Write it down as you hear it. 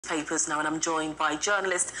Papers now, and I'm joined by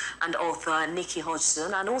journalist and author Nikki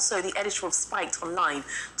Hodgson and also the editor of Spiked Online,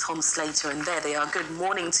 Tom Slater, and there they are. Good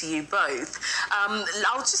morning to you both.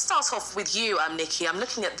 I'll just start off with you, Nikki. I'm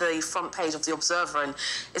looking at the front page of The Observer and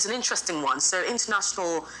it's an interesting one. So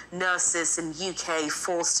international nurses in UK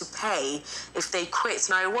forced to pay if they quit.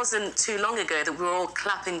 Now, it wasn't too long ago that we were all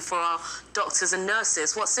clapping for our doctors and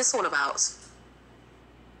nurses. What's this all about?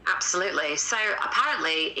 Absolutely. So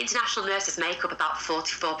apparently international nurses make up about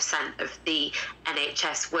 44% of the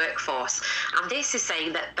NHS workforce. And this is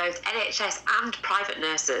saying that both NHS and private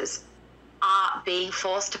nurses are being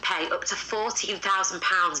forced to pay up to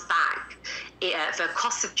 £14,000 back for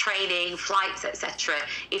costs of training, flights, etc.,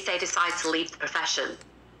 if they decide to leave the profession.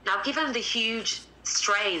 Now, given the huge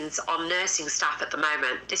strains on nursing staff at the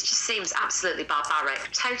moment, this just seems absolutely barbaric,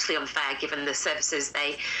 totally unfair given the services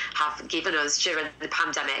they have given us during the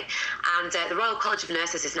pandemic. And the Royal College of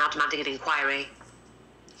Nurses is now demanding an inquiry.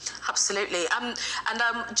 Absolutely.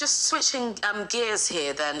 Just switching gears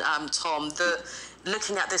here then, Tom,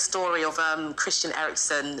 looking at this story of Christian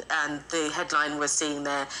Eriksen and the headline we're seeing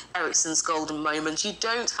there, Eriksen's golden moment. You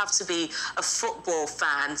don't have to be a football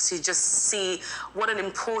fan to just see what an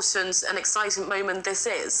important and exciting moment this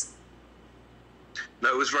is.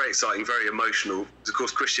 No, it was very exciting, very emotional. Of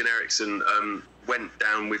course, Christian Eriksen went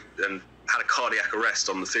down with and had a cardiac arrest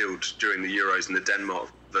on the field during the Euros in the Denmark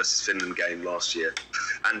versus Finland game last year.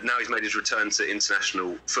 And now he's made his return to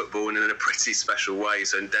international football and in a pretty special way.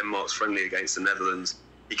 So in Denmark's friendly against the Netherlands,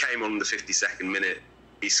 he came on in the 52nd minute.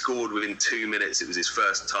 He scored within 2 minutes. It was his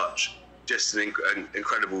first touch. Just an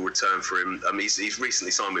incredible return for him. He's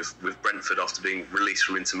recently signed with Brentford after being released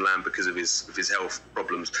from Inter Milan because of his health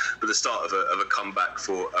problems. But the start of a comeback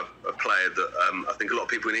for a player that I think a lot of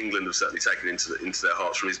people in England have certainly taken into their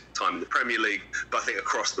hearts from his time in the Premier League, but I think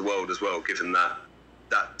across the world as well, given that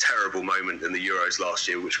terrible moment in the Euros last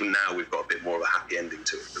year, which now we've got a bit more of a happy ending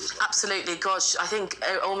to it. Absolutely, gosh, I think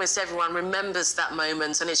almost everyone remembers that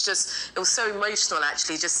moment, and it was so emotional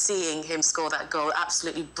actually, just seeing him score that goal.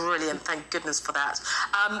 Absolutely brilliant, thank goodness for that.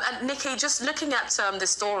 And Nikki, just looking at the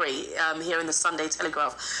story here in the Sunday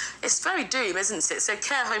Telegraph, it's very doom, isn't it? So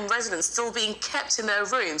care home residents still being kept in their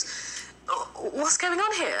rooms. What's going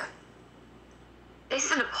on here? This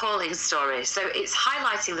is an appalling story. So it's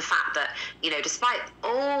highlighting the fact that, despite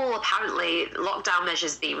all apparently lockdown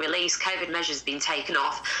measures being released, COVID measures being taken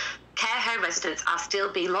off, care home residents are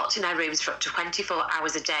still being locked in their rooms for up to 24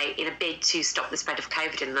 hours a day in a bid to stop the spread of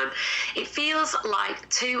COVID in them. It feels like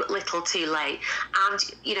too little too late. And,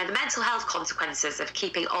 the mental health consequences of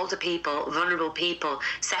keeping older people, vulnerable people,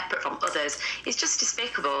 separate from others is just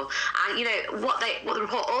despicable. And, what the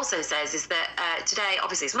report also says is that today,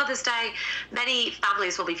 obviously, it's Mother's Day. Many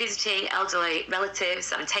families will be visiting elderly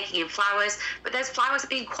relatives and taking in flowers, but those flowers are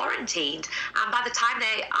being quarantined. And by the time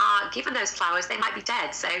they are given those flowers, they might be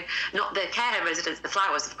dead. So not the care home residents, the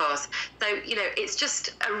flowers, of course. So, it's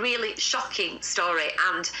just a really shocking story.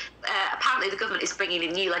 And apparently the government is bringing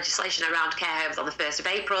in new legislation around care homes on the 1st of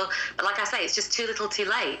April. But like I say, it's just too little too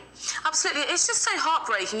late. Absolutely. It's just so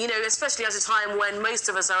heartbreaking, especially at a time when most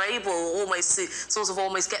of us are able almost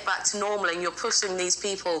to get back to normal, and you're pushing these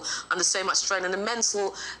people under so much strain. And the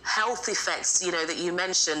mental health effects, that you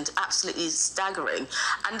mentioned, absolutely staggering.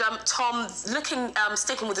 And Tom,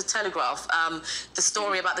 sticking with the Telegraph, the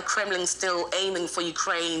story about the Kremlin still aiming for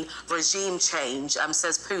Ukraine regime change,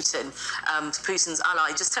 says Putin, Putin's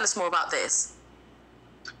ally. Just tell us more about this.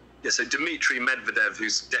 Yeah, so Dmitry Medvedev,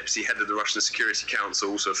 who's deputy head of the Russian Security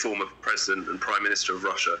Council, also a former president and prime minister of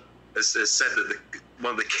Russia, has said that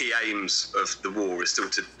one of the key aims of the war is still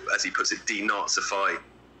to, as he puts it, denazify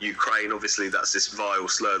Ukraine. Obviously, that's this vile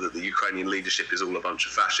slur that the Ukrainian leadership is all a bunch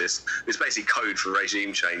of fascists. It's basically code for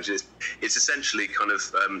regime change. It's essentially kind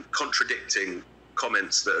of contradicting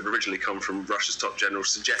comments that had originally come from Russia's top general,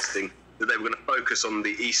 suggesting that they were going to focus on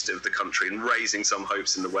the east of the country and raising some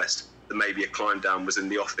hopes in the west that maybe a climb down was in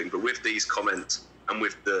the offing. But with these comments and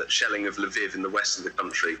with the shelling of Lviv in the west of the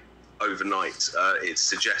country overnight, it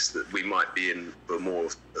suggests that we might be in for more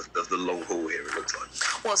of the long haul here, it looks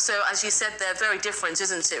like. Well, so as you said, they're very different,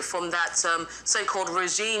 isn't it, from that so-called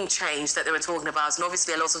regime change that they were talking about. And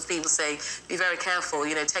obviously a lot of people say, be very careful,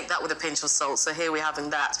 take that with a pinch of salt. So here we're having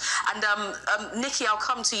that. And Nikki, I'll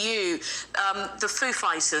come to you. The Foo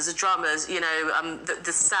Fighters, the drummers,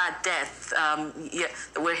 the sad death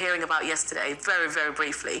that we're hearing about yesterday, very, very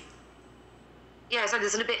briefly. Yeah, so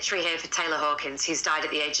there's an obituary here for Taylor Hawkins, who's died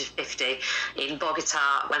at the age of 50 in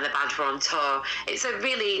Bogota when the band were on tour. It's a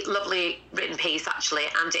really lovely written piece, actually,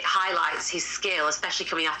 and it highlights his skill, especially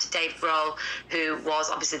coming after Dave Grohl, who was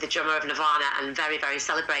obviously the drummer of Nirvana and very, very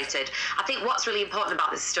celebrated. I think what's really important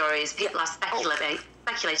about this story is people are speculating.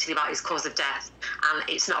 speculating about his cause of death, and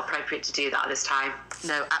it's not appropriate to do that at this time.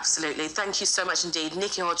 No, absolutely. Thank you so much indeed.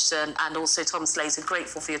 Nikki Hodgson and also Tom Slater,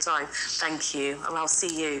 grateful for your time. Thank you. And I'll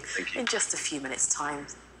see you in just a few minutes' time.